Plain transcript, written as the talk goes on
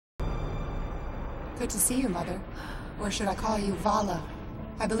Good to see you, Mother. Or should I call you Vala?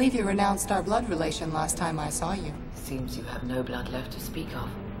 I believe you renounced our blood relation last time I saw you. Seems you have no blood left to speak of.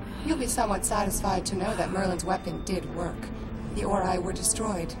 You'll be somewhat satisfied to know that Merlin's weapon did work. The Ori were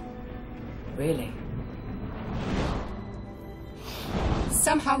destroyed. Really?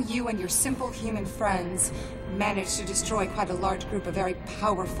 Somehow you and your simple human friends managed to destroy quite a large group of very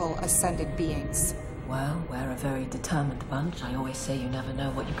powerful ascended beings. Well, we're a very determined bunch. I always say you never know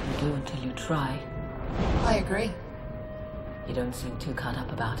what you can do until you try. I agree. You don't seem too cut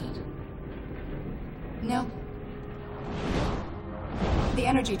up about it. No. The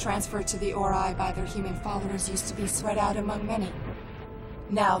energy transferred to the Ori by their human followers used to be spread out among many.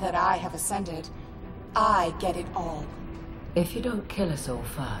 Now that I have ascended, I get it all. If you don't kill us all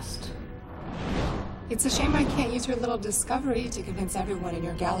first. It's a shame I can't use your little discovery to convince everyone in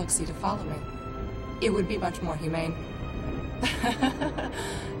your galaxy to follow me. It would be much more humane.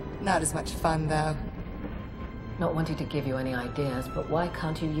 Not as much fun, though. Not wanting to give you any ideas, but why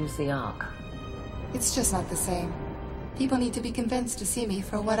can't you use the Ark? It's just not the same. People need to be convinced to see me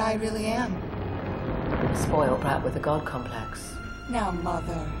for what I really am. A spoiled brat with a god complex. Now,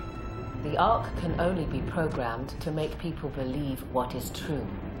 Mother. The Ark can only be programmed to make people believe what is true.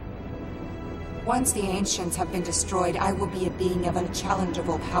 Once the Ancients have been destroyed, I will be a being of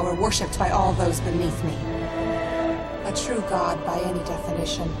unchallengeable power, worshipped by all those beneath me. A true god by any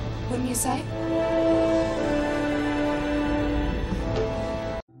definition, wouldn't you say?